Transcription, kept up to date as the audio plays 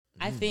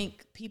I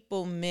think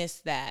people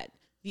miss that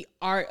the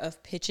art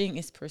of pitching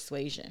is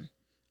persuasion.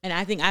 And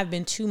I think I've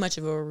been too much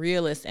of a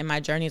realist in my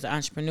journey as an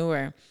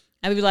entrepreneur.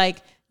 I would be like,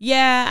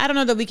 yeah, I don't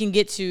know that we can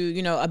get to,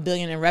 $1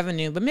 billion in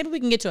revenue, but maybe we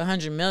can get to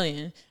 100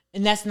 million.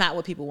 And that's not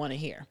what people want to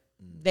hear.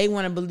 They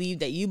want to believe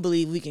that you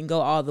believe we can go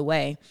all the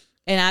way.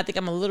 And I think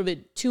I'm a little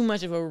bit too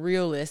much of a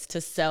realist to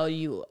sell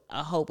you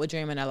a hope, a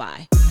dream, and a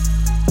lie.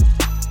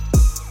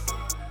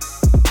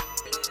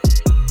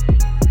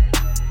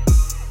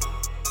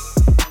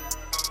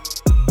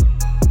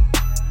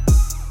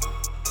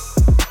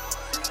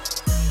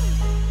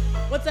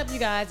 What's up, you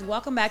guys?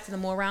 Welcome back to the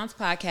More Rounds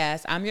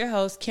podcast. I'm your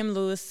host, Kim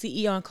Lewis,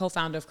 CEO and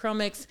co-founder of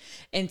Chromix.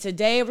 And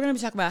today we're going to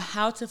be talking about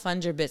how to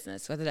fund your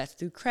business, whether that's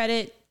through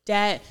credit,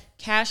 debt,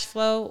 cash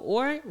flow,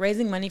 or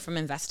raising money from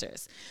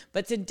investors.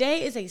 But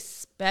today is a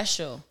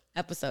special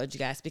episode, you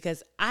guys,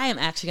 because I am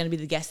actually going to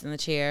be the guest in the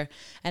chair.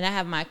 And I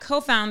have my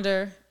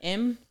co-founder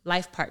and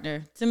life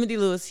partner, Timothy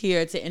Lewis,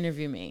 here to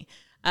interview me.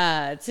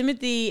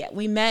 Timothy,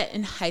 we met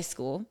in high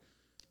school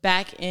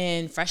back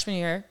in freshman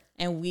year.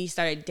 And we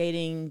started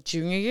dating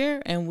junior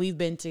year, and we've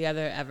been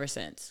together ever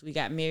since. We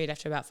got married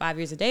after about 5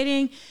 years of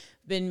dating,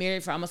 been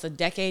married for almost a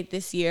decade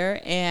this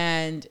year,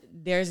 and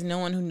there's no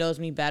one who knows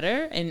me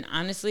better. And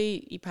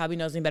honestly, he probably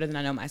knows me better than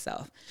I know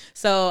myself.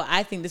 So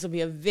I think this will be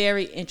a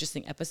very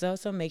interesting episode,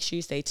 so make sure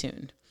you stay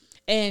tuned.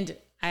 And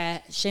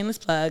shameless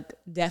plug,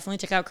 definitely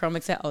check out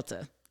Chromix at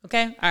Ulta.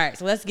 Okay? All right,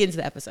 so let's get into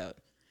the episode.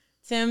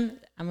 Tim,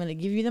 I'm going to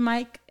give you the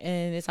mic,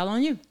 and it's all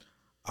on you.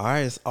 All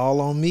right, it's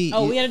all on me.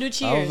 Oh, we got to do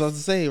cheers. I was about to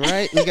say,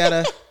 right? We got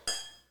to,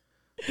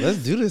 let's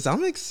do this.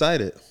 I'm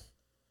excited.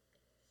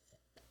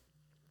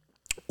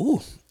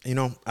 Ooh, I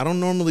don't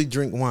normally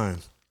drink wine.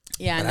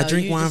 Yeah, I know. I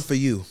drink wine for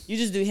you. You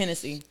just do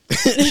Hennessy.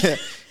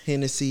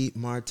 Hennessy,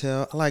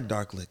 Martell. I like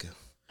dark liquor.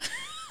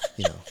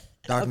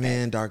 Dark okay.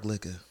 Man, dark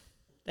liquor.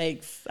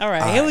 Thanks. All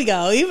right, here we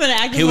go. Even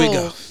active Here we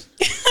go.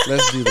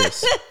 Let's do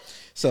this.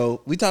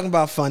 So we talk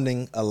about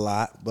funding a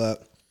lot,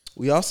 but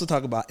we also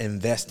talk about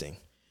investing.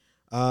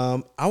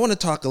 I want to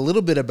talk a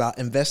little bit about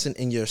investing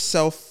in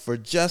yourself for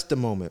just a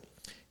moment.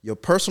 Your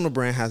personal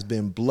brand has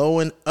been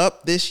blowing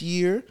up this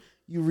year.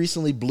 You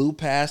recently blew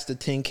past the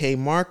 10K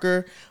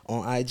marker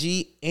on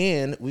IG,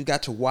 and we've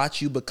got to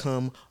watch you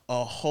become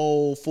a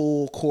whole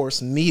full course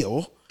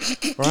meal,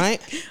 right?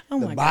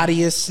 The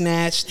body is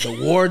snatched.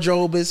 The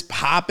wardrobe is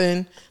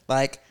popping.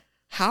 Like,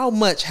 how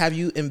much have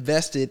you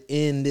invested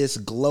in this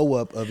glow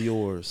up of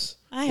yours?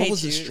 What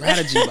was the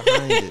strategy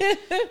behind it?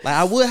 Like,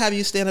 I would have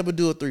you stand up and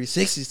do a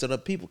 360 so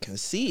that people can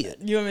see it.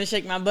 You want me to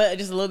shake my butt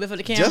just a little bit for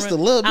the camera? Just a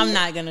little bit. I'm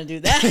not going to do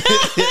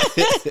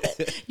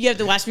that. You have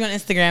to watch me on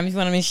Instagram if you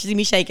want to see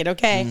me shake it,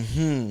 okay?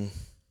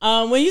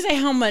 Mm-hmm. When you say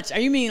how much, are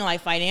you meaning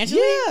like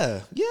financially?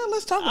 Yeah,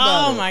 let's talk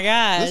about it. Oh, my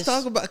gosh. Let's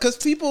talk about, because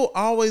people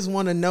always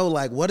want to know,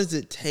 like, what does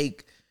it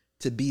take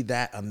to be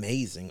that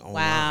amazing online?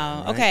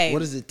 Wow, right? okay. What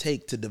does it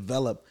take to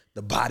develop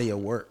the body of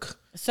work?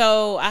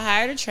 So I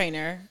hired a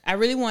trainer. I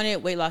really wanted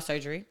weight loss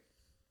surgery,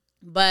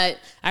 but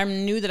I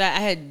knew that I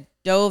had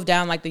dove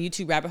down like the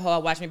YouTube rabbit hole. I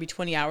watched maybe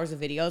 20 hours of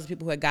videos of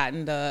people who had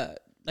gotten the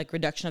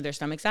reduction of their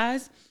stomach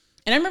size.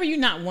 And I remember you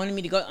not wanting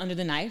me to go under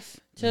the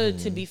knife to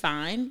be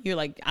fine. You're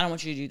like, I don't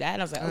want you to do that.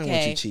 And I was like, okay. I don't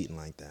want you cheating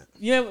like that.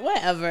 Yeah,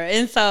 whatever.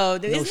 And so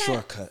no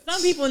shortcuts.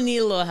 Some people need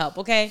a little help,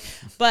 okay?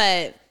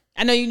 But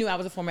I know you knew I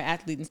was a former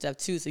athlete and stuff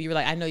too, so you were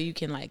like, I know you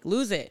can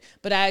lose it.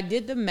 But I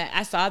did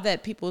I saw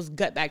that people's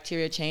gut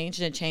bacteria changed,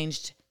 and it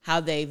changed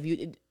how they viewed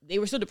it. They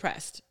were so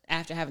depressed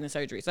after having the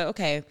surgery. So,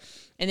 okay.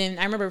 And then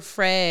I remember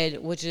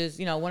Fred, which is,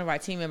 one of our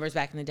team members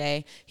back in the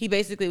day, he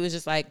basically was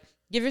just like,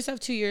 give yourself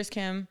 2 years,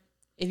 Kim.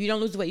 If you don't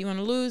lose the weight you want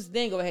to lose,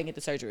 then go ahead and get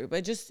the surgery.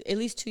 But just at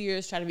least 2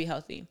 years, try to be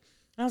healthy. And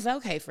I was like,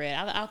 okay, Fred,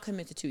 I'll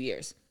commit to 2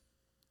 years.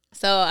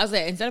 So I was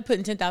like, instead of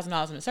putting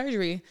 $10,000 in the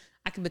surgery,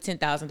 I could put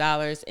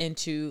 $10,000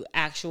 into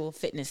actual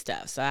fitness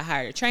stuff. So I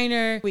hired a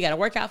trainer. We got a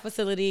workout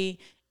facility.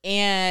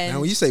 And now,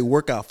 when you say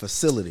workout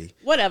facility,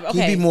 whatever, okay.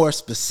 Can you be more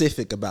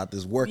specific about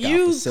this workout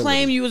facility? You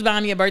claim you was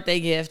buying me a birthday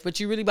gift, but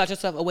you really bought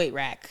yourself a weight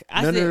rack.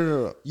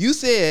 No. You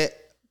said,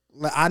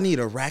 I need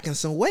a rack and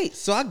some weights.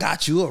 So I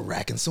got you a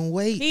rack and some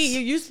weights.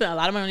 You spent a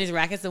lot of money on these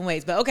racks and some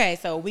weights. But okay,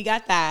 so we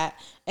got that.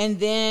 And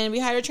then we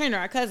hired a trainer,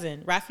 our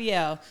cousin,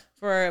 Raphael,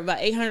 for about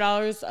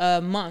 $800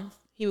 a month.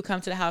 He would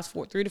come to the house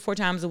 3 to 4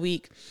 times a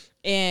week.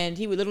 And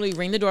he would literally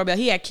ring the doorbell.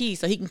 He had keys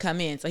so he can come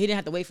in. So he didn't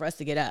have to wait for us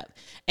to get up.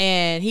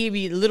 And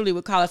literally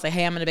would call us like,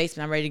 hey, I'm in the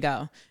basement. I'm ready to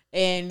go.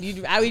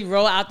 And I would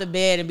roll out the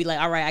bed and be like,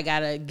 all right, I got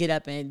to get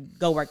up and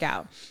go work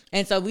out.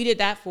 And so we did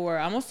that for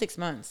almost 6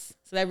 months.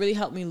 So that really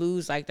helped me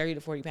lose 30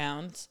 to 40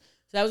 pounds.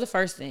 So that was the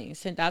first thing,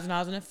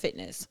 $10,000 in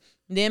fitness.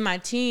 Then my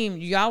team,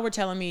 y'all were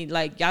telling me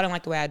y'all don't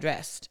like the way I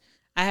dressed.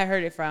 I had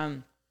heard it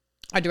from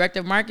our director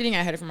of marketing.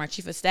 I heard it from our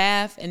chief of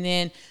staff. And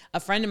then a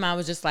friend of mine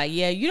was just like,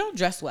 yeah, you don't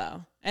dress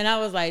well. And I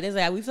was like, we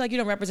feel like you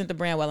don't represent the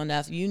brand well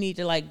enough. You need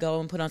to go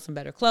and put on some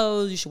better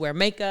clothes. You should wear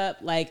makeup.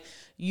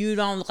 You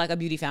don't look like a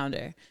beauty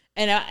founder.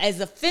 And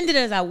as offended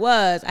as I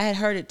was, I had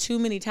heard it too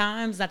many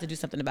times not to do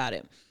something about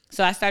it.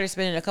 So I started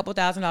spending a couple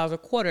 $1,000s a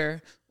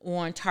quarter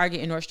on Target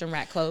and Nordstrom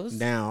Rack clothes.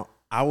 Now,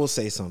 I will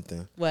say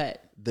something.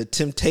 What? The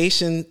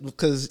temptation,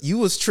 because you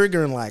was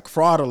triggering like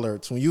fraud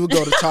alerts when you would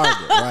go to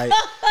Target, right?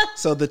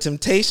 So the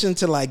temptation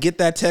to like get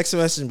that text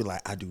message and be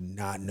like, I do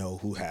not know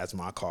who has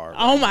my card.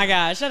 Oh my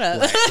gosh, shut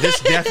up. Like, this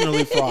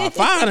definitely fraud.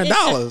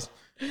 $500.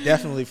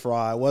 Definitely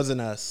fraud. It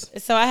wasn't us.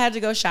 So I had to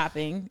go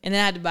shopping, and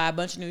then I had to buy a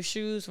bunch of new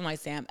shoes from like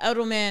Sam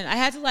Edelman. I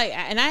had to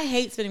and I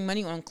hate spending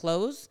money on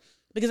clothes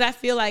because I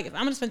feel like if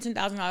I'm gonna spend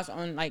 $10,000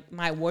 on like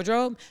my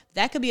wardrobe,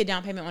 that could be a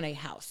down payment on a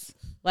house.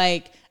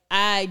 Like,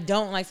 I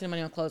don't like spending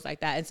money on clothes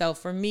like that. And so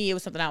for me, it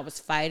was something I was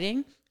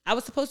fighting. I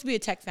was supposed to be a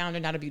tech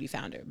founder, not a beauty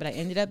founder, but I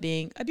ended up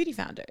being a beauty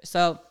founder.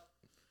 So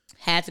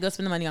had to go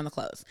spend the money on the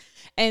clothes.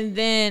 And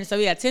then, so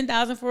we had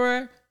 $10,000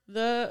 for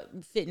the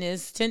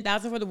fitness,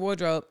 $10,000 for the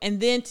wardrobe. And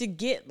then to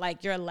get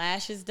like your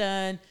lashes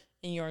done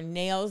and your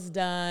nails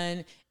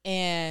done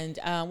and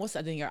what's the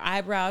other thing? Your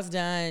eyebrows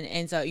done.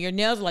 And so your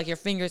nails are like your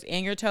fingers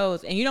and your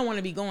toes. And you don't want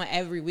to be going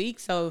every week.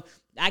 So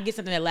I get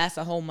something that lasts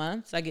a whole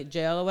month. So I get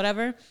gel or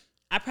whatever.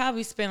 I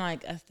probably spend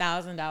like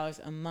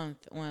 $1,000 a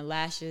month on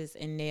lashes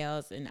and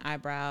nails and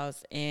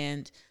eyebrows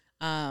and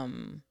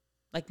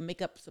like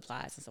makeup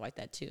supplies and stuff like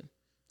that too.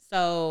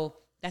 So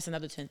that's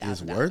another $10,000.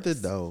 It's worth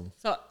it though.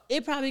 So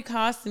it probably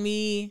cost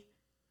me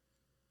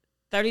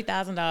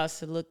 $30,000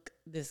 to look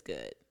this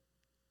good.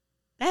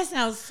 That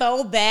sounds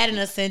so bad in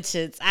a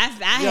sentence. I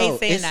hate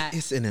saying that.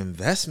 It's an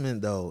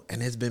investment though,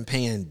 and it's been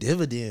paying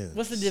dividends.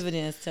 What's the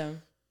dividends,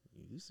 Tim?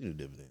 You see the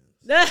dividends.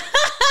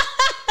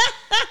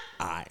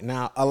 All right.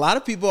 Now, a lot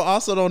of people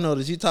also don't know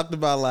this. We talked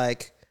about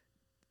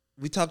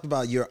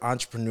your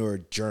entrepreneur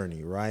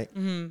journey, right?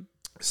 Mm-hmm.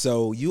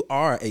 So you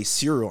are a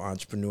serial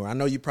entrepreneur. I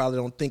know you probably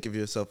don't think of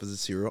yourself as a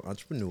serial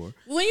entrepreneur.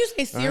 When you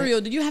say serial,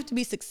 do you have to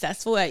be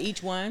successful at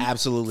each one?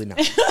 Absolutely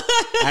not.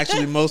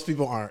 Actually, most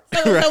people aren't.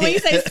 So, right? So when you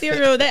say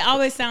serial, that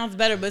always sounds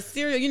better. But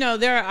serial,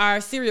 there are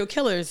serial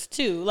killers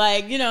too.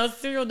 Like,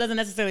 serial doesn't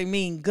necessarily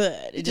mean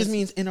good. It just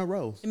means in a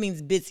row. It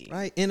means busy.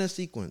 Right? In a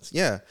sequence.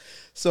 Yeah.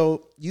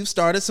 So you've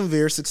started some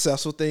very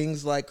successful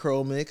things like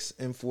Curl Mix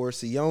and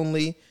 4C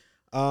Only.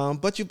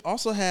 But you've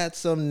also had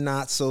some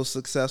not so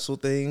successful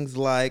things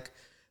like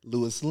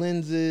Lewis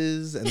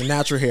Lenses and the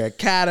Natural Hair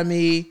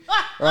Academy,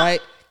 right?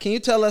 Can you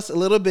tell us a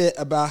little bit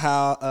about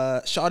how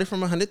Shawty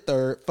from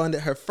 103rd funded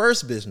her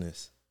first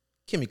business,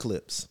 Kimmy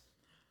Clips?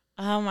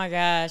 Oh my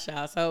gosh,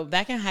 y'all. So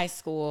back in high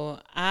school,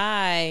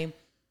 I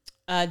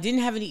didn't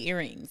have any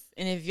earrings.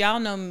 And if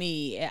y'all know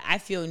me, I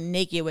feel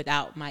naked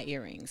without my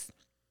earrings.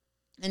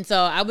 And so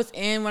I was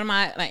in one of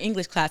my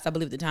English class, I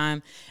believe at the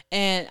time,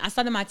 and I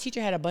saw that my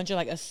teacher had a bunch of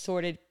like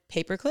assorted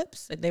paper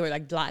clips. Like, they were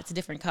like lots of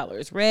different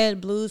colors, red,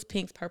 blues,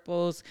 pinks,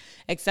 purples,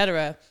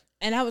 etc.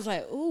 And I was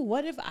like, ooh,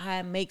 what if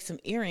I make some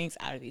earrings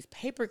out of these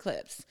paper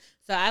clips?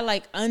 So I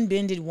like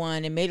unbended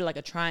one and made it like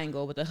a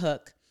triangle with a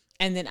hook.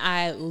 And then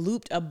I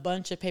looped a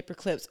bunch of paper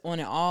clips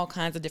on it, all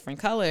kinds of different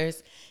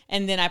colors.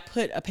 And then I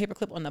put a paper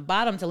clip on the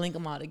bottom to link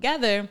them all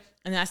together.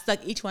 And then I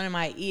stuck each one in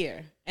my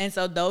ear. And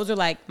so those are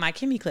like my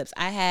Kimmy clips.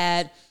 I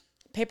had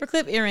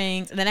paperclip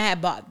earrings, and then I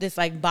had bought this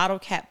like bottle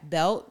cap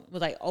belt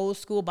with like old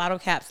school bottle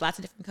caps, lots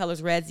of different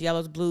colors, reds,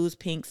 yellows, blues,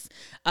 pinks,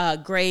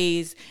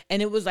 grays.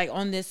 And it was like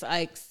on this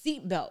like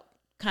seat belt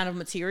kind of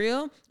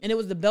material. And it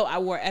was the belt I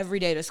wore every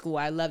day to school.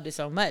 I loved it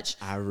so much.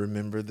 I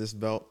remember this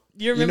belt.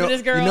 You remember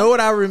this girl? You know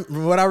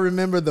what I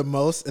remember the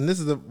most? And this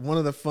is one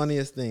of the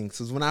funniest things.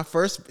 Because when I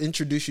first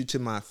introduced you to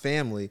my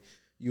family,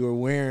 you were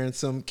wearing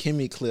some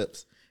Kimmy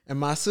clips. And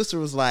my sister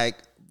was like,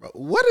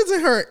 what is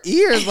in her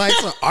ears? Like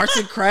some arts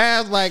and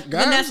crafts, like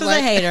Vanessa's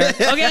a hater.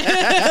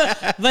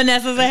 Okay,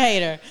 Vanessa's a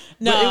hater.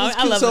 No,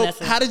 I love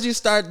Vanessa. How did you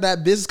start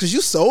that business? Because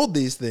you sold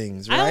these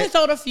things, right? I only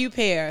sold a few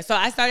pairs. So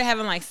I started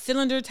having like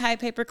cylinder type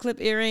paper clip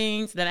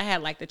earrings. Then I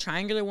had like the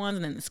triangular ones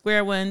and then the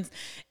square ones.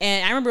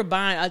 And I remember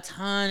buying a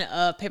ton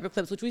of paper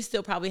clips, which we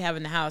still probably have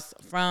in the house,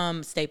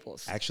 from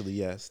Staples. Actually,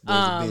 yes. There's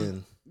a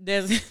bin.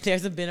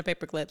 There's a bin of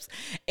paper clips,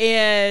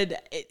 and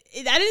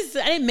I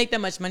didn't make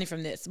that much money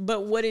from this,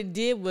 but what it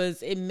did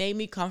was it made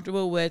me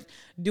comfortable with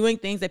doing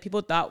things that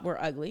people thought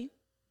were ugly.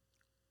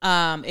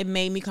 It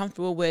made me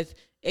comfortable with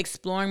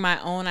exploring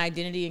my own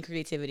identity and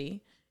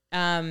creativity,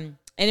 and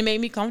it made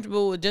me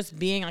comfortable with just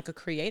being like a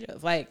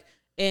creative, like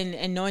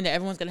and knowing that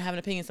everyone's gonna have an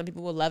opinion. Some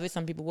people will love it,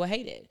 some people will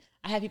hate it.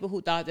 I had people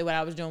who thought that what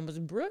I was doing was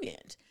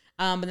brilliant,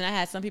 but then I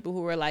had some people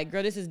who were like,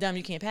 "Girl, this is dumb.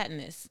 You can't patent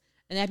this."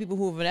 And I had people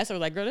who, Vanessa, were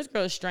like, girl, this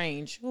girl is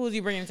strange. Who was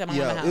you bringing to my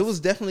house? It was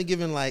definitely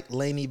giving like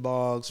Lainey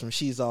Boggs from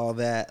She's All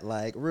That,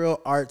 like real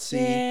artsy.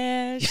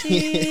 There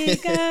she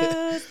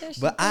goes.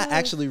 But I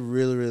actually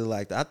really, really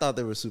liked it. I thought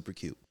they were super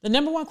cute. The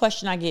number one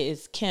question I get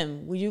is,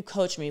 Kim, will you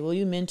coach me? Will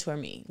you mentor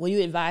me? Will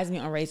you advise me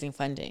on raising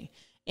funding?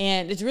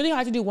 And it's really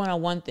hard to do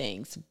one-on-one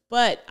things,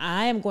 but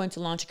I am going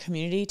to launch a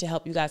community to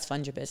help you guys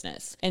fund your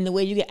business. And the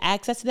way you get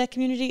access to that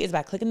community is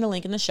by clicking the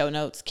link in the show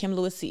notes,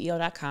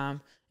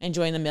 kimlewisceo.com. and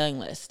join the mailing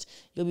list.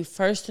 You'll be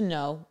first to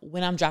know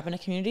when I'm dropping a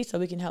community so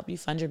we can help you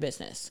fund your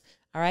business.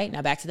 All right,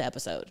 now back to the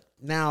episode.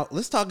 Now,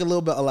 let's talk a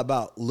little bit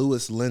about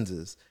Lewis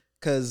Lenses.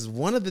 because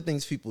one of the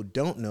things people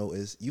don't know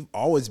is you've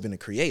always been a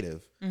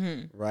creative,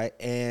 right?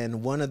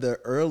 And one of the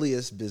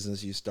earliest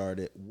business you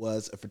started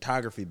was a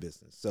photography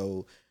business.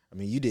 So, I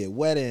mean, you did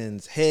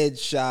weddings,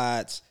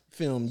 headshots,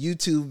 filmed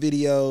YouTube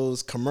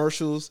videos,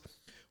 commercials.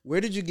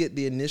 Where did you get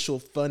the initial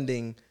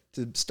funding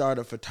to start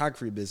a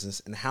photography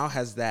business, and how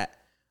has that,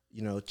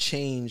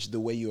 changed the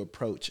way you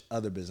approach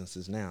other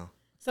businesses now?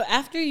 So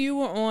after you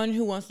were on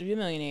Who Wants to Be a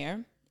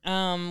Millionaire,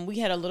 we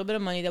had a little bit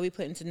of money that we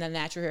put into the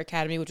Natural Hair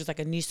Academy, which was like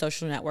a niche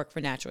social network for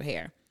natural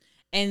hair.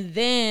 And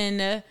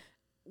then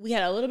we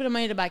had a little bit of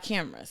money to buy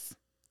cameras.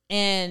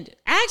 And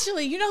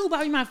actually, you know who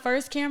bought me my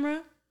first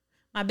camera?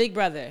 My big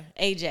brother,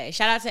 AJ.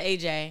 Shout out to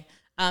AJ.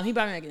 He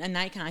bought me like a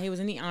Nikon. He was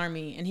in the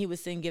Army, and he would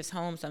send gifts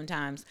home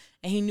sometimes.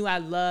 And he knew I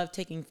loved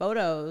taking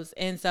photos.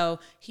 And so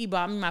he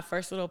bought me my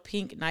first little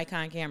pink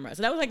Nikon camera.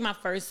 So that was like my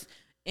first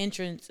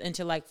entrance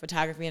into like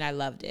photography, and I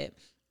loved it.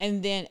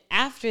 And then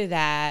after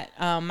that,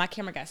 my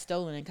camera got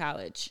stolen in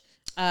college.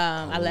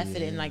 I left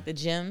it in like the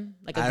gym,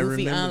 like a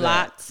goofy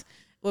unlocked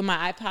with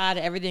my iPod.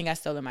 Everything got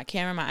stolen. My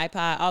camera, my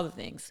iPod, all the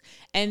things.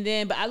 And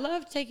then, but I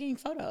loved taking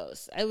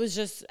photos. It was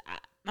just,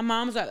 my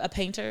mom's a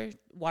painter.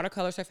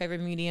 Watercolor's her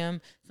favorite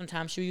medium.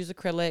 Sometimes she'll use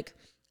acrylic.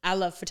 I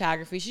love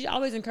photography. She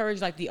always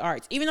encouraged like the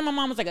arts. Even though my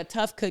mom was like a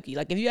tough cookie.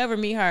 Like if you ever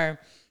meet her,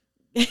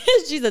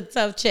 she's a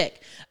tough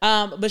chick.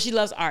 But she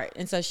loves art.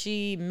 And so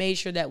she made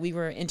sure that we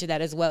were into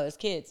that as well as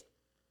kids.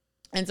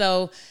 And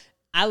so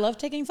I love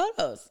taking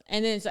photos.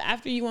 And then so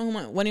after you went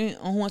on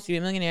Who Wants to Be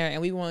a Millionaire,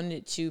 and we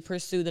wanted to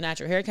pursue the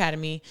Natural Hair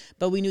Academy,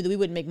 but we knew that we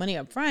wouldn't make money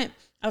up front,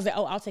 I was like,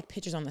 oh, I'll take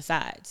pictures on the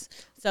sides.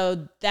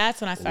 So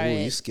that's when I started.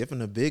 Ooh, you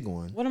skipping a big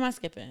one. What am I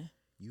skipping?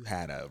 You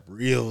had a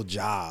real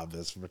job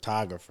as a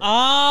photographer.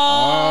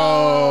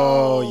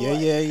 Oh,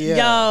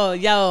 yeah.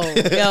 Yo.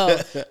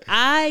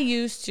 I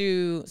used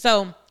to,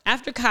 so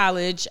after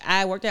college,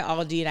 I worked at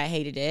Aldi and I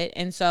hated it.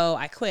 And so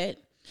I quit.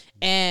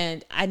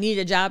 And I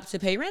needed a job to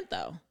pay rent,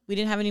 though. We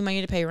didn't have any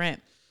money to pay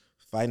rent.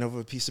 Fighting over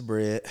a piece of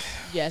bread.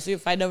 Yeah, so we were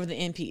fighting over the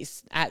end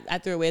piece. I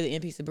threw away the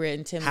end piece of bread,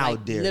 and Tim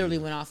literally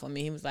went off on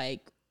me. He was like,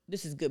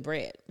 this is good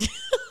bread.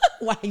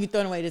 Why are you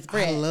throwing away this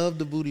bread? I love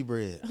the booty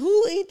bread.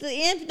 Who eats the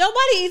end?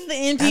 Nobody eats the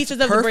end pieces of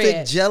the bread.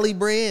 Perfect jelly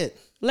bread.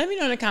 Let me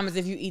know in the comments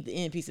if you eat the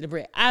end piece of the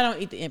bread. I don't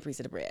eat the end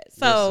piece of the bread.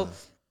 So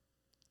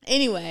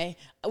anyway,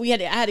 I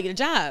had to get a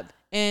job.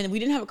 And we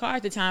didn't have a car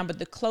at the time, but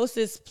the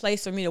closest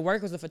place for me to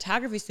work was a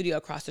photography studio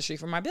across the street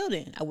from our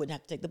building. I wouldn't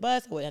have to take the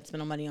bus. I wouldn't have to spend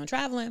no money on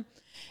traveling.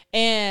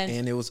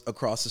 And it was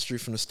across the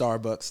street from the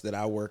Starbucks that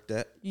I worked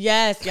at.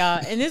 Yes,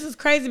 y'all. And this is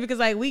crazy because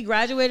like we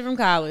graduated from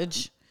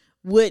college.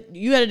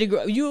 You had a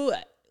degree. You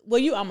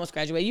almost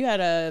graduated. You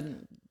had a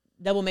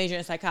double major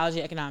in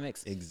psychology,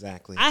 economics.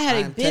 Exactly. I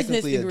had a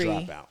business degree.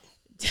 A dropout.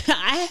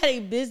 I had a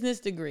business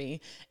degree,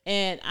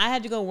 and I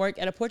had to go work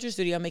at a portrait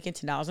studio making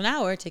 $10 an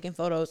hour taking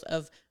photos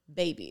of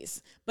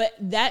babies. But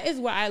that is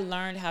where I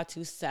learned how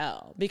to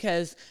sell,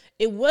 because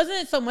it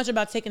wasn't so much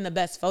about taking the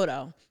best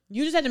photo.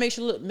 You just had to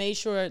make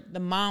sure the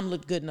mom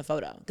looked good in the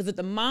photo. Because if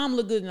the mom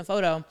looked good in the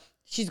photo,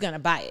 she's going to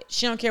buy it.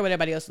 She don't care what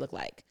everybody else look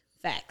like.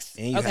 Facts.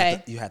 And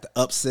you had to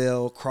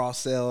upsell,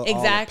 cross-sell,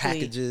 all the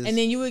packages. And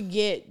then you would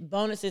get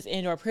bonuses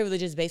and or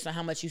privileges based on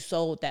how much you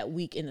sold that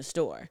week in the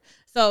store.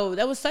 So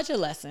that was such a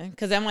lesson,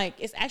 because I'm like,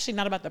 it's actually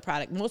not about the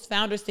product. Most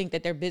founders think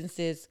that their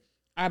businesses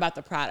are about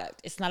the product.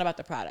 It's not about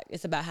the product.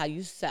 It's about how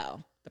you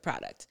sell the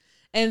product.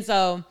 And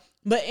so,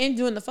 but in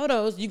doing the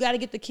photos, you got to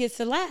get the kids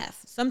to laugh.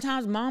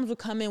 Sometimes moms would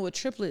come in with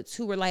triplets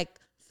who were like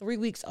 3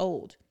 weeks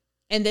old.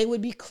 And they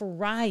would be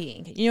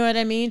crying. You know what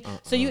I mean?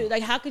 So you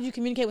like, how could you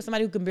communicate with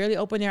somebody who can barely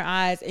open their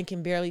eyes and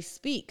can barely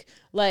speak?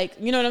 Like,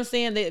 you know what I'm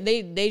saying?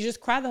 They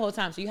just cry the whole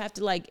time. So you have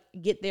to like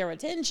get their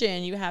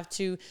attention. You have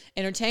to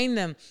entertain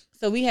them.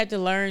 So we had to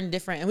learn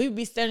different. And we would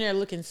be standing there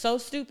looking so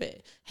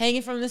stupid,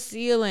 hanging from the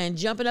ceiling,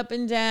 jumping up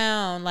and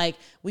down. Like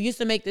we used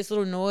to make this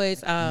little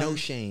noise. No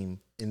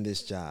shame in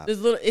this job.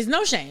 It's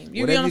no shame.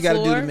 Whatever you got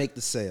to do to make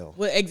the sale.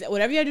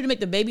 Whatever you got to do to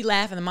make the baby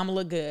laugh and the mama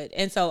look good.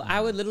 And so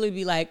I would literally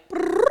be like,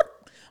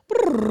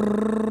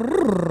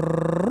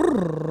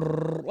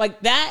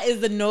 like that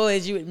is the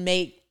noise you would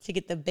make to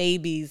get the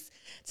babies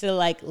to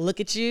like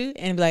look at you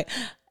and be like,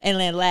 and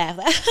then laugh.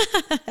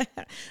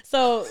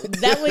 So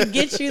that would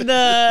get you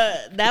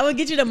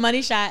the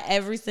money shot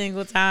every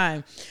single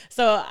time.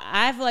 So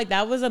I feel like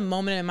that was a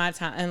moment in my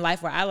time in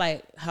life where I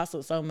like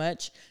hustled so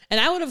much, and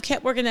I would have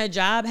kept working that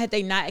job had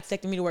they not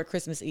expected me to work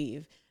Christmas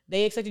Eve.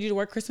 They expected you to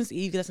work Christmas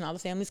Eve because that's when all the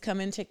families come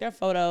in and take their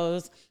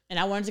photos. And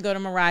I wanted to go to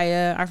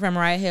our friend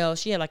Mariah Hill.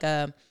 She had like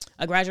a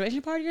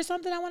graduation party or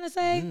something, I want to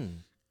say.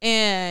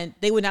 And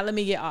they would not let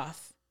me get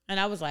off. And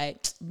I was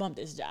like, bump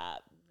this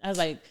job. I was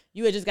like,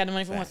 you had just got the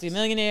money from Wants to Be a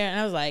Millionaire. And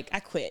I was like, I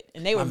quit.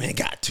 And they were, my man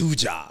got 2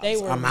 jobs.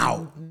 I'm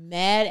out.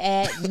 Mad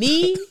at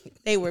me.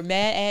 They were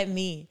mad at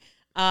me.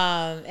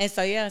 And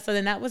so, yeah, so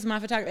then that was my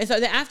photography. And so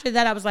then after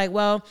that, I was like,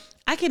 well,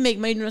 I can make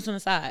money doing this on the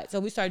side. So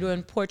we started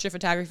doing portrait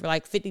photography for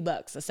like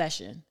 $50 a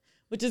session,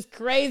 which is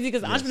crazy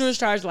because entrepreneurs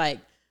charge like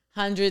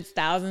hundreds,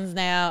 thousands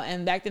now.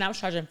 And back then I was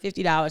charging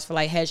 $50 for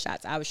like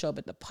headshots. I would show up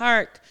at the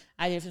park.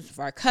 I did this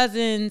for our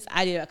cousins.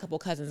 I did a couple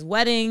cousins'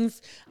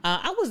 weddings.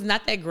 I was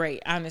not that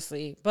great,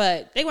 honestly,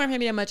 but they weren't paying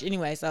me that much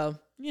anyway. So,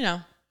 you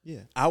know.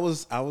 Yeah, I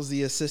was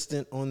the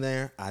assistant on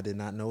there. I did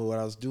not know what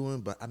I was doing,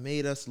 but I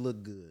made us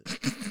look good,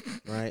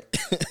 right?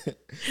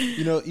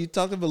 You know, you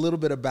talked a little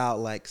bit about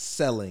like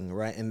selling,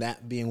 right? And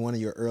that being one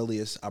of your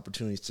earliest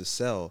opportunities to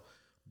sell.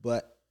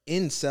 But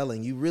in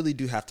selling, you really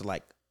do have to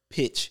like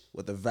pitch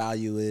what the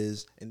value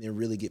is and then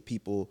really get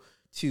people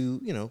to,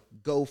 you know,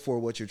 go for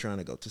what you're trying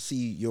to go, to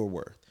see your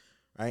worth,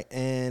 right?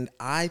 And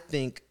I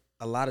think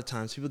a lot of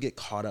times people get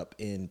caught up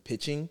in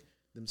pitching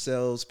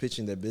themselves,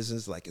 pitching their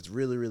business. Like it's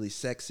really, really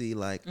sexy.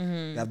 Like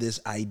you have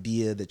this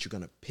idea that you're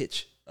going to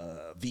pitch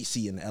a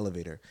VC in the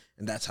elevator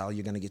and that's how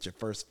you're going to get your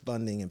first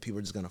funding and people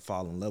are just going to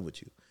fall in love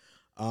with you.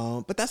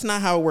 But that's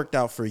not how it worked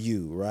out for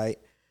you, right?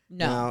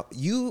 No. Now,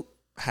 you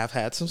have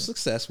had some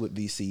success with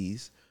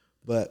VCs,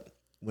 but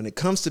when it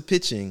comes to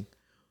pitching,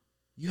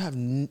 you have,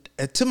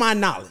 to my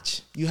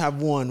knowledge, you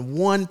have won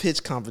one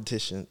pitch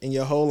competition in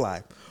your whole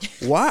life.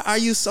 Why are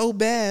you so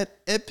bad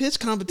at pitch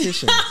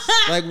competitions?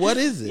 Like, what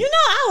is it? You know,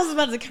 I was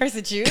about to curse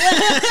at you.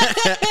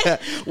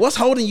 What's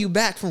holding you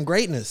back from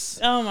greatness?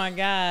 Oh my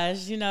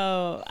gosh. You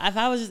know, if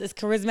I was just as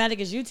charismatic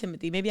as you,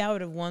 Timothy, maybe I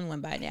would have won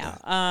one by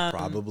now.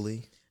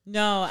 Probably.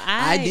 No,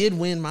 I did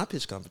win my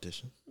pitch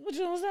competition. Which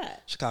one was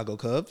that? Chicago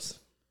Cubs.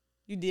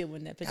 You did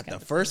win that pitch competition.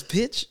 The first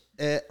pitch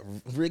at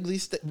Wrigley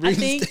I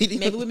think Stadium.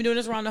 maybe we've been doing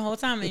this wrong the whole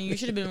time, and you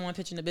should have been the one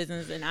pitching the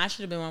business, and I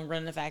should have been one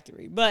running the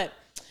factory. But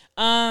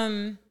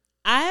I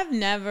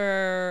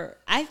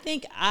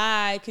think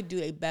I could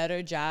do a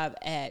better job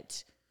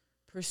at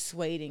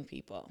persuading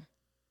people.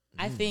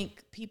 I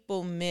think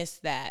people miss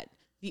that.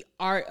 The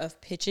art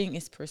of pitching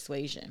is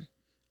persuasion.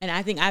 And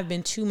I think I've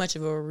been too much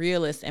of a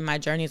realist in my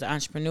journey as an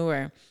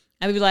entrepreneur.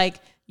 I would be like,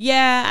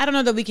 yeah, I don't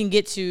know that we can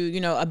get to, you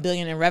know, $1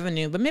 billion in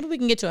revenue, but maybe we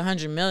can get to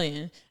 100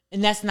 million.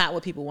 And that's not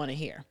what people want to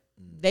hear.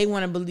 They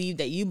want to believe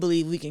that you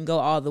believe we can go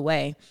all the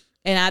way.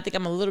 And I think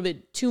I'm a little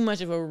bit too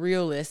much of a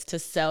realist to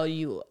sell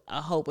you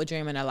a hope, a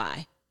dream, and a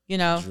lie. You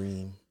know?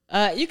 Dream.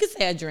 You could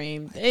say a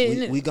dream.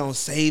 We gonna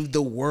save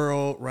the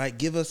world, right?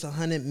 Give us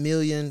 100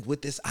 million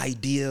with this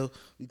idea.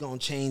 We gonna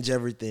change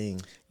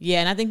everything. Yeah,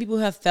 and I think people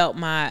have felt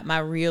my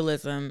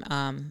realism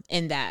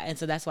in that, and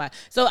so that's why.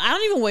 So I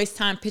don't even waste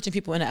time pitching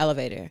people in the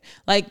elevator.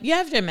 Like you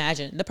have to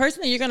imagine the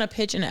person that you're gonna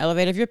pitch in the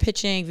elevator. If you're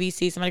pitching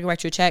VC, somebody can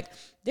write you a check.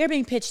 They're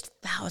being pitched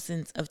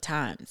thousands of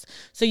times.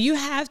 So you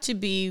have to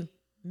be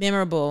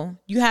memorable.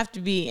 You have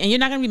to be, and you're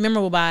not gonna be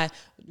memorable by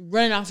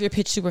running off your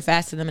pitch super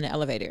fast to them in the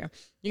elevator.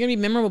 You're going to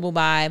be memorable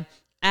by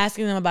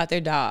asking them about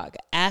their dog,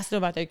 asking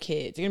them about their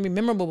kids. You're going to be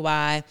memorable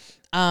by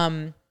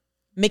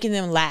making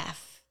them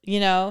laugh,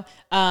 you know,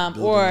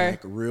 or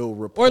like real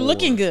rapport. or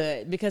looking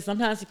good, because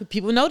sometimes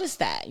people notice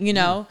that, you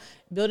know,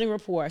 building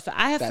rapport. So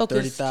I have that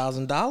focused.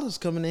 $30,000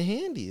 coming in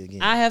handy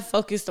again. I have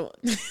focused on.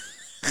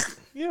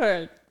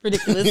 You're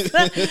ridiculous.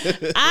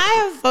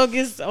 I have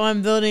focused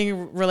on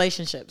building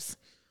relationships.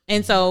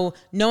 And so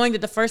knowing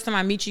that the first time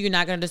I meet you, you're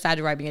not going to decide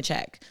to write me a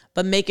check,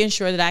 but making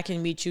sure that I can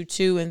meet you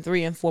 2 and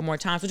 3 and 4 more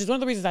times, which is one of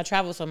the reasons I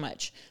travel so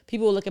much.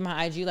 People will look at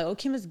my IG like, oh,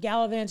 Kim is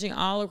gallivanting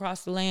all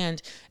across the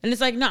land. And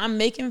it's like, no, I'm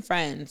making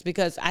friends,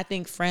 because I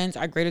think friends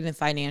are greater than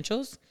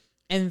financials,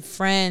 and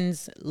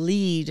friends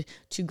lead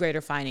to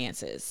greater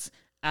finances.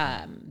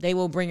 They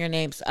will bring your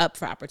names up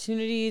for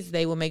opportunities.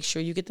 They will make sure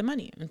you get the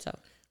money. And so.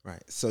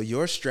 Right. So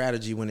your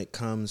strategy when it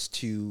comes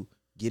to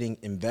getting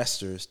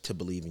investors to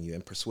believe in you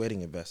and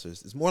persuading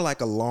investors is more like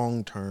a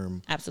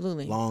long-term,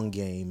 absolutely, long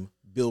game,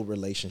 build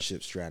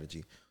relationship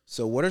strategy.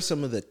 So what are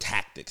some of the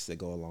tactics that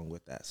go along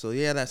with that? So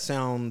yeah, that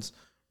sounds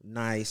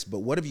nice, but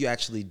what have you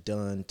actually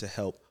done to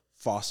help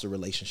foster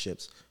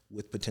relationships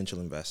with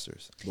potential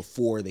investors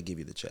before they give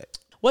you the check?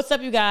 What's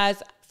up, you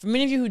guys? For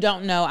many of you who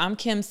don't know, I'm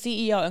Kim,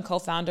 CEO and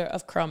co-founder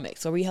of Curl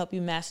Mix, where we help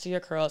you master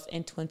your curls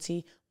in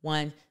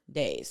 21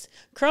 days.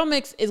 Curl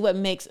Mix is what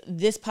makes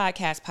this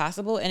podcast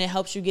possible, and it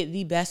helps you get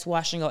the best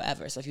wash and go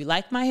ever. So if you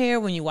like my hair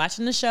when you're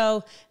watching the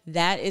show,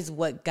 that is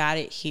what got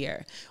it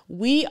here.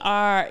 We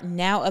are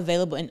now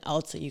available in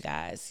Ulta, you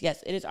guys.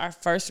 Yes, it is our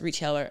first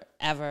retailer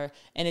ever,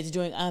 and it's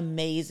doing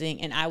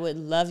amazing. And I would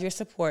love your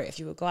support if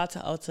you would go out to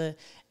Ulta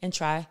and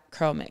try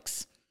Curl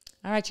Mix.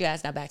 All right, you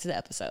guys, now back to the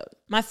episode.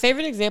 My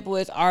favorite example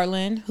is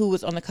Arlen, who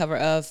was on the cover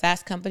of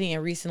Fast Company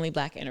and recently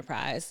Black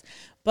Enterprise.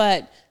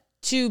 But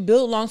to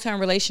build long-term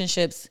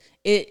relationships,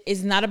 it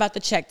is not about the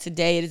check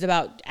today. It is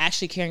about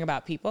actually caring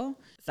about people.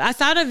 So I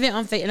saw an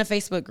event in a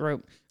Facebook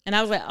group, and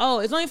I was like, oh,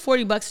 it's only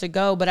 $40 to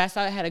go, but I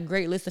saw it had a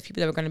great list of people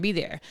that were going to be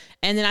there.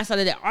 And then I saw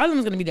that Arlen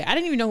was going to be there. I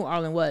didn't even know who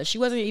Arlen was. She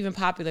wasn't even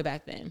popular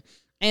back then.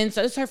 And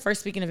so it's her first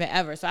speaking event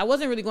ever. So I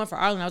wasn't really going for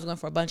Arlen. I was going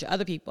for a bunch of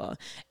other people.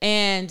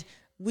 And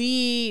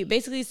we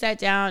basically sat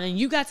down, and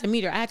you got to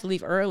meet her. I had to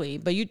leave early,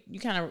 but you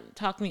kind of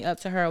talked me up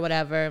to her or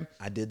whatever.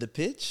 I did the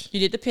pitch. You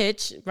did the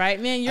pitch, right,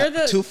 man? You're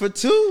the 2 for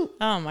 2.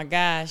 Oh my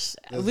gosh,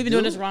 we've been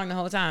doing this wrong the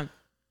whole time.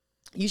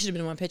 You should have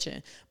been the one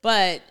pitching.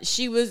 But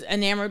she was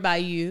enamored by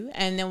you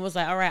and then was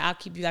like, all right, I'll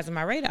keep you guys on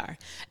my radar.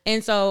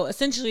 And so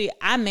essentially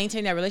I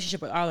maintained that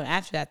relationship with Arlen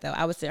after that, though.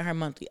 I would send her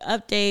monthly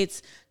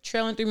updates,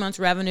 trailing 3 months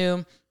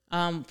revenue,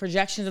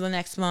 projections of the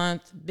next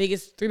month,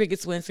 three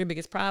biggest wins, three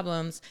biggest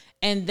problems.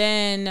 And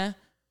then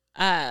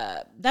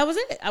that was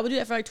it. I would do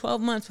that for like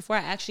 12 months before I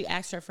actually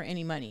asked her for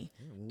any money.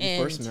 When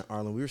we first met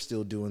Arlen, we were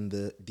still doing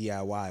the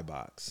DIY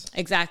box.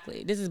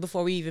 Exactly. This is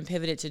before we even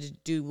pivoted to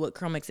do what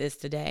Chromix is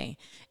today.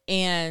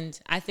 And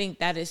I think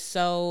that is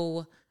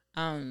so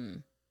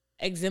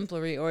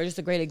exemplary, or just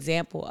a great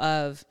example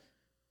of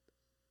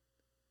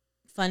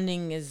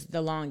funding is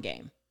the long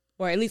game.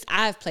 Or at least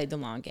I've played the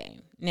long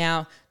game.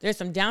 Now, there's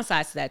some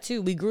downsides to that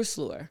too. We grew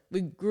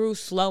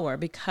slower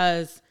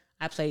because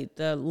I played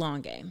the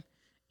long game.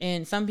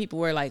 And some people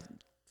were like,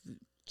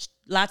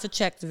 lots of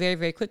checks very,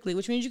 very quickly,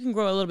 which means you can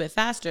grow a little bit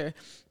faster,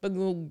 but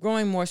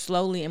growing more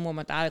slowly and more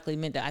methodically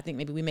meant that I think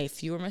maybe we made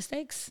fewer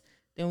mistakes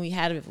than we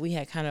had if we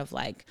had kind of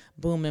like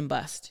boom and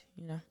bust,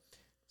 you know?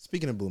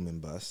 Speaking of boom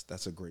and bust,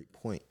 that's a great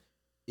point.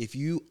 If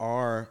you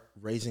are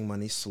raising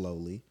money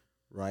slowly,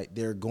 right,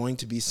 there are going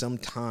to be some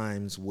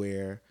times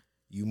where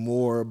you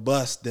more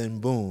bust than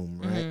boom,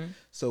 right? Mm-hmm.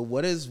 So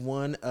what is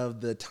one of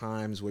the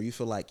times where you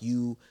feel like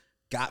you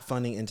got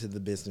funding into the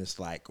business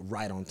like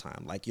right on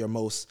time, like your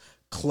most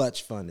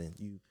clutch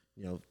funding?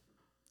 You know,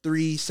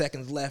 3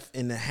 seconds left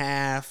in the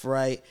half,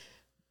 right?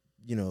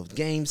 You know,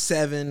 game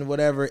 7,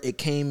 whatever, it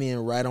came in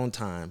right on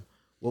time.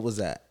 What was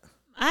that?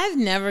 I've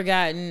never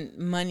gotten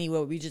money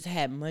where we just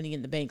had money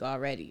in the bank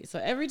already. So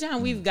every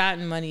time we've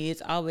gotten money,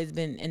 it's always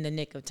been in the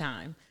nick of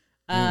time.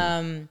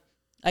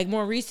 Like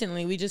more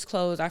recently, we just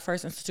closed our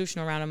first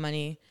institutional round of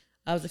money.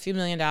 It was a few $1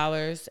 million,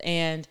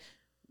 and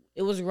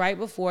it was right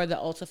before the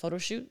Ulta photo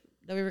shoot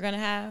that we were going to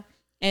have.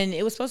 And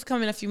it was supposed to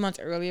come in a few months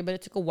earlier, but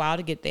it took a while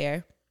to get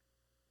there.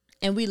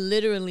 And we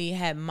literally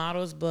had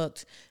models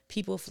booked,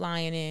 people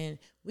flying in.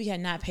 We had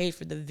not paid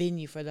for the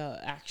venue for the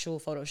actual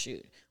photo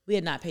shoot. We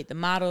had not paid the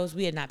models.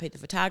 We had not paid the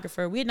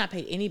photographer. We had not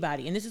paid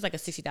anybody. And this is like a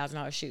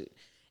 $60,000 shoot.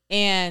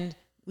 And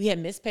we had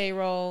missed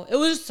payroll. It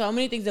was so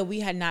many things that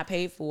we had not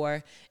paid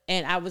for.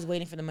 And I was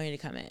waiting for the money to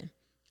come in.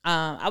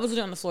 I was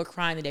literally on the floor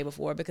crying the day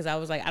before because I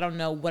was like, I don't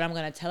know what I'm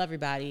going to tell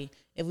everybody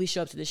if we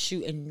show up to the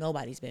shoot and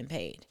nobody's been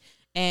paid.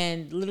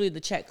 And literally the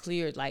check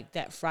cleared like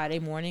that Friday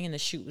morning and the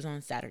shoot was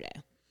on Saturday.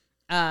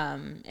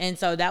 And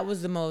so that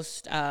was the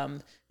most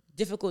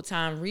difficult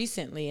time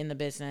recently in the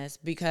business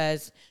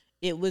because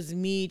it was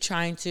me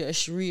trying to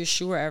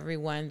reassure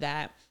everyone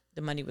that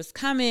the money was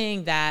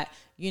coming, that,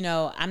 you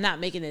know, I'm not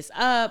making this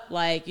up,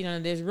 like, you know,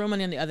 there's real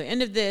money on the other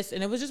end of this.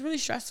 And it was just really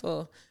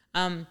stressful.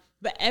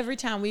 But every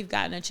time we've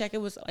gotten a check,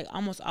 it was like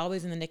almost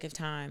always in the nick of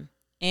time.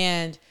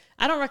 And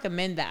I don't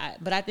recommend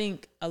that, but I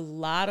think a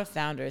lot of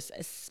founders,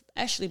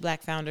 especially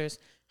Black founders,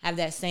 have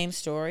that same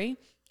story.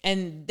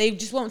 And they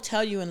just won't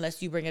tell you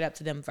unless you bring it up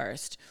to them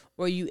first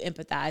or you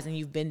empathize and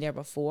you've been there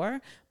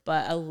before.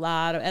 But a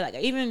lot of, like,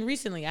 even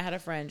recently, I had a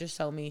friend just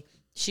told me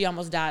she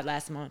almost died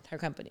last month, her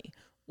company.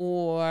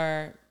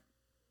 Or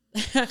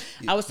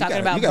I was talking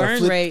about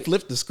burn rate.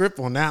 Flip the script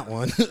on that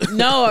one.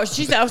 No,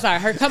 she said, I'm sorry,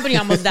 her company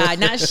almost died.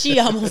 Not she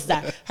almost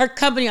died. Her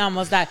company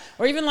almost died.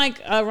 Or even like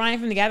Ryan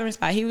from the Gathering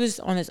Spot, he was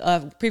on his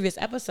previous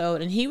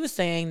episode and he was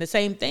saying the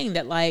same thing,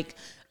 that like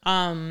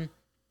burn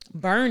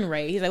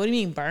rate. He's like, what do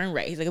you mean burn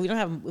rate? He's like, if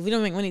we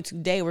don't make money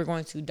today, we're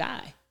going to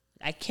die.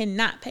 I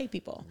cannot pay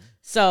people.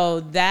 So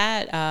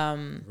that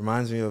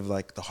reminds me of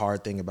like the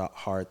hard thing about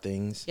hard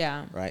things.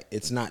 Yeah. Right.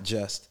 It's not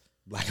just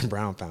Black and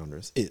brown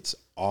founders. It's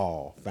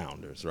all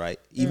founders, right?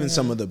 Even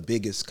some of the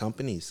biggest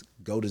companies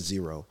go to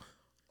zero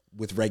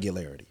with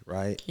regularity,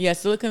 right? Yeah,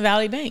 Silicon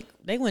Valley Bank,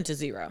 they went to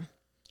zero.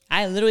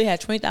 I literally had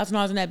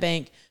 $20,000 in that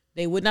bank.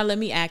 They would not let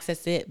me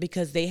access it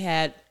because they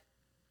had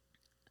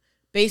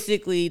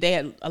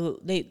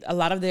a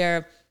lot of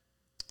their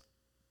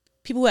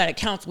people who had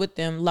accounts with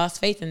them lost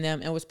faith in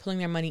them and was pulling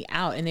their money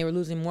out, and they were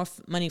losing more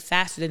money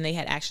faster than they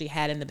had actually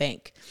had in the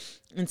bank.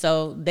 And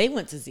so they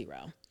went to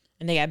zero.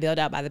 And they got bailed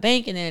out by the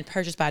bank and then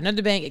purchased by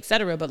another bank, et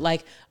cetera. But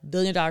like $1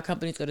 billion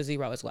companies go to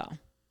zero as well.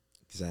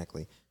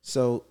 Exactly.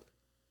 So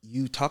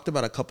you talked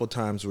about a couple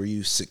times where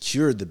you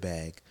secured the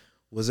bag.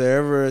 Was there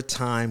ever a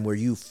time where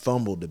you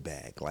fumbled the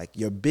bag? Like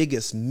your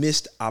biggest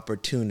missed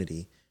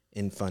opportunity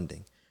in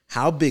funding?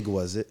 How big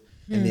was it?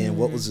 And then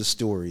what was the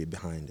story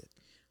behind it?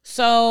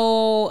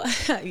 So,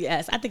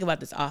 yes, I think about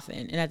this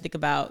often. And I think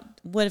about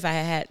what if I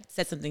had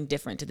said something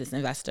different to this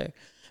investor?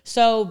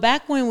 So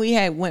back when we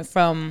had went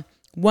from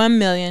 1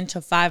 million to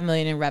 5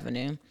 million in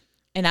revenue.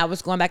 And I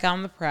was going back out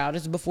on the prowl.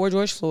 This is before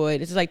George Floyd.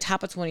 This is like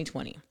top of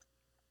 2020.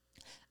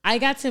 I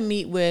got to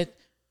meet with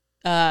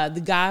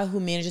the guy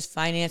who manages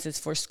finances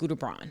for Scooter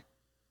Braun.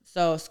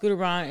 So Scooter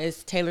Braun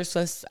is Taylor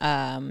Swift's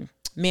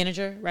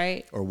manager,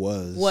 right? Or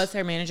was. Was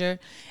her manager.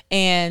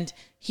 And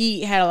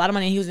he had a lot of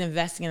money. And he was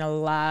investing in a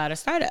lot of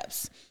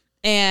startups.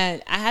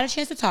 And I had a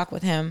chance to talk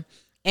with him.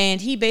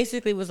 And he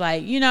basically was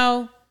like, you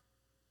know,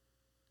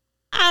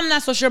 I'm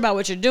not so sure about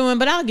what you're doing,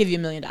 but I'll give you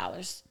 $1 million.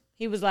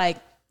 He was like,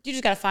 you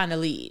just got to find a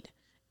lead.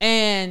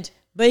 And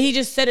But he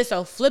just said it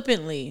so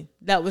flippantly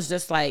that was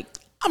just like,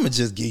 I'm going to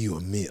just give you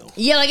a meal.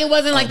 Yeah, like it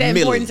wasn't like that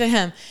important to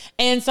him.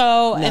 And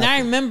so, Nothing. and I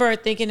remember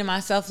thinking to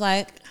myself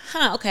like,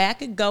 okay, I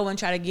could go and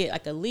try to get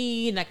like a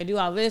lead and I could do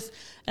all this.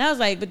 And I was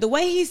like, but the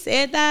way he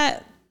said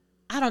that,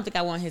 I don't think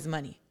I want his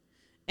money.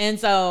 And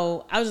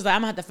so I was just like,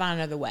 I'm going to have to find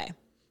another way.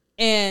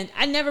 And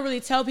I never really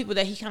tell people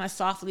that he kind of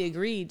softly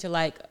agreed to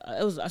like,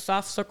 it was a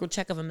soft circle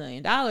check of $1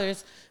 million,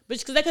 but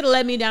because that could have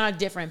led me down a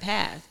different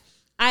path.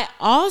 I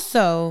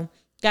also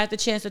got the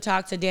chance to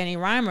talk to Danny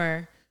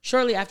Reimer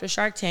shortly after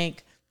Shark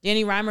Tank.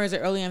 Danny Reimer is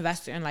an early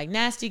investor in like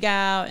Nasty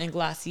Gal and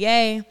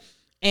Glossier.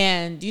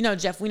 And you know,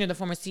 Jeff Weiner, the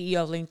former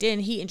CEO of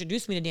LinkedIn, he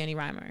introduced me to Danny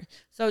Reimer.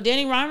 So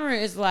Danny Reimer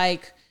is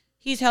like,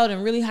 he's held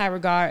in really high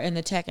regard in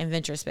the tech and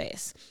venture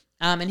space.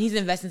 And he's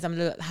invested in some of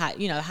the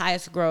the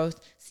highest growth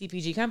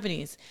CPG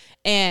companies.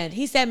 And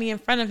he sat me in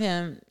front of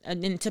him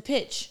to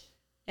pitch.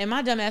 And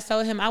my dumb ass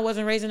told him I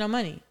wasn't raising no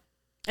money.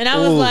 And I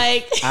was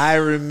like, I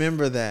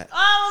remember that.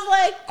 I was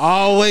like,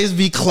 always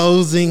be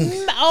closing.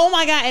 Oh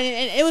my God.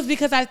 And it was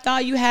because I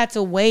thought you had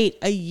to wait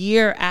a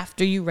year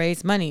after you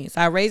raised money. So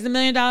I raised $1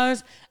 million.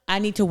 I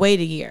need to wait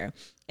a year.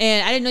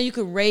 And I didn't know you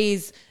could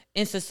raise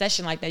in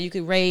succession like that. You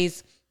could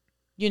raise,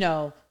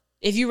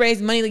 if you raise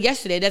money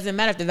yesterday, it doesn't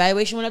matter if the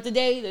valuation went up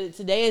today.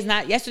 Yesterday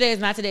is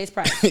not today's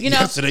price.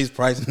 Yesterday's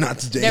price, not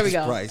today's there we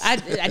go. price. I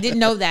didn't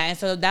know that. And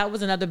so that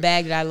was another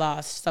bag that I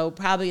lost. So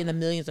probably in the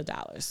millions of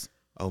dollars.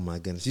 Oh my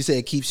goodness. You say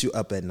it keeps you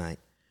up at night.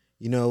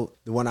 The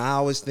one I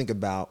always think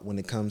about when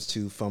it comes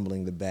to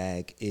fumbling the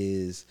bag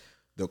is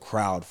the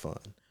crowd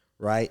fund,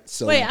 right?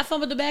 So wait, I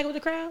fumbled the bag with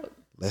the crowd?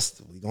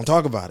 We're going to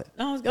talk about it.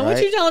 Oh, right?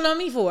 What you telling on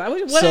me for?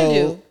 What I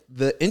do?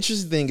 The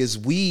interesting thing is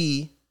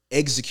we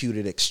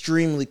executed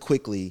extremely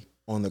quickly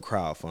on the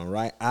crowd fund,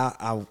 right?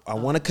 I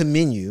want to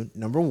commend you,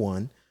 number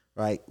one,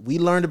 right? We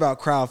learned about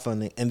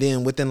crowdfunding, and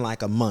then within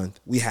like a month,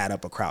 we had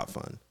up a crowd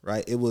fund,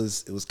 right? It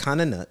was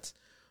kind of nuts.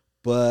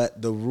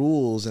 But the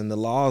rules and the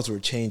laws were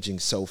changing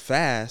so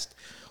fast,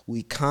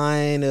 we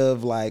kind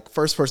of like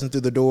first person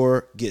through the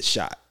door gets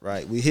shot,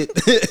 right? We hit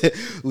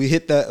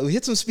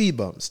some speed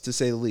bumps, to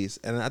say the least.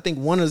 And I think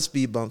one of the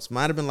speed bumps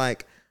might have been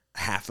like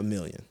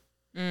 $500,000.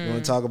 You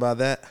want to talk about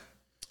that?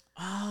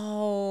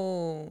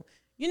 Oh,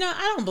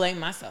 I don't blame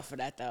myself for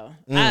that though.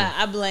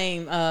 I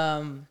blame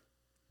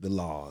the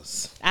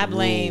laws. I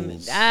blame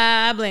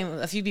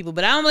a few people,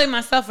 but I don't blame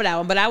myself for that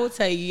one. But I will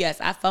tell you,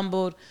 yes, I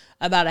fumbled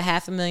about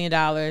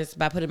 $500,000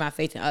 by putting my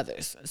faith in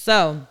others.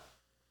 So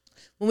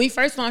when we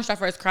first launched our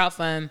first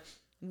crowdfund,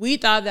 we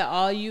thought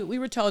that we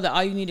were told that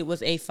all you needed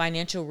was a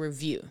financial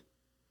review.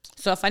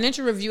 So a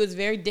financial review is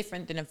very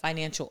different than a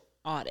financial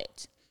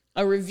audit.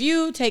 A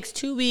review takes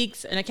 2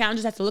 weeks. An accountant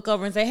just has to look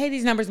over and say, hey,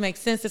 these numbers make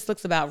sense. This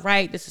looks about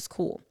right. This is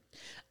cool.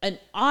 An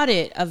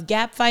audit of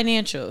GAAP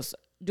financials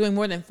doing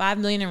more than $5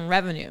 million in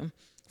revenue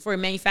for a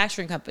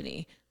manufacturing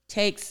company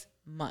takes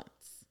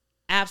months,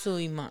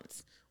 absolutely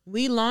months.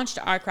 We launched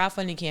our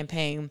crowdfunding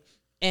campaign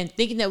and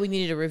thinking that we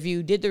needed a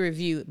review, did the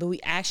review, but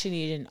we actually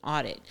needed an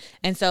audit.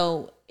 And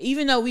so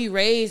even though we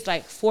raised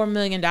like $4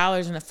 million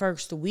in the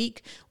first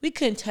week, we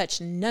couldn't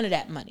touch none of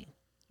that money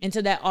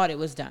until that audit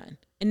was done.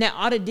 And that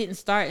audit didn't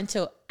start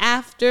until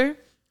after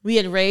we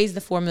had raised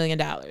the $4 million.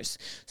 So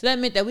that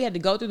meant that we had to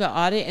go through the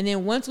audit. And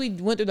then once we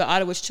went through the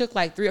audit, which took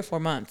like 3 or 4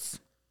 months,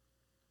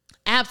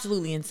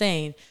 absolutely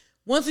insane.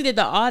 Once we did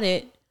the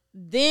audit,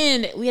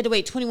 then we had to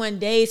wait 21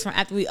 days from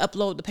after we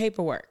upload the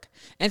paperwork.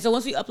 And so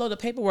once we upload the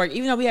paperwork,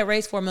 even though we had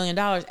raised $4 million,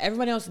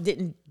 everybody else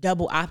didn't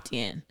double opt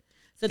in.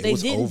 So it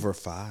was over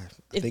 5. I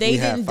think they we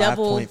had didn't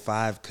double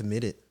 5.5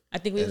 committed. I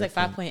think we was like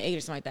 5.8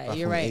 or something like that.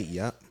 You're right.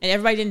 Yep. And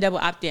everybody didn't double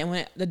opt in.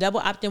 When the double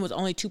opt in was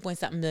only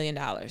 $2.something million.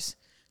 So I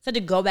had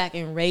to go back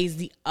and raise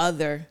the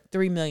other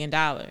 $3 million.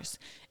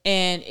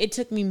 And it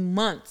took me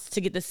months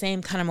to get the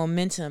same kind of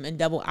momentum and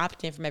double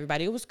opt in from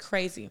everybody. It was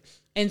crazy.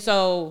 And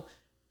so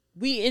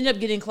we ended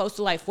up getting close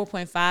to like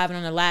 4.5. And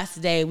on the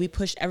last day, we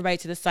pushed everybody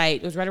to the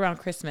site. It was right around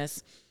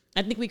Christmas.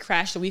 I think we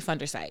crashed the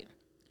WeFunder site.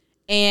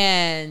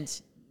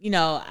 And,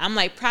 I'm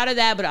like proud of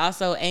that, but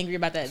also angry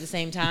about that at the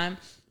same time.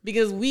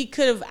 Because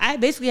I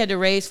basically had to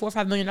raise $4 or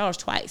 $5 million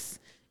twice.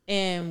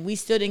 And we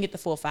still didn't get the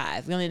full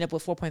 5. We only ended up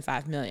with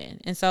 4.5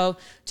 million. And so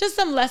just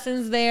some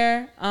lessons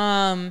there.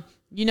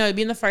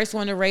 Being the first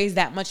one to raise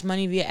that much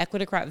money via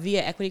equity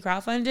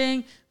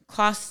crowdfunding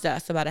cost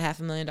us about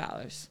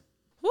 $500,000.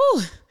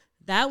 Whew.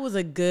 That was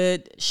a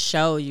good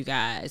show, you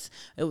guys.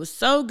 It was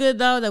so good,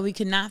 though, that we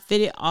could not fit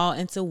it all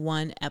into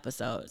one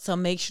episode. So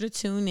make sure to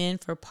tune in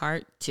for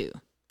part 2.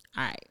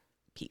 All right.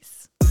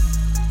 Peace.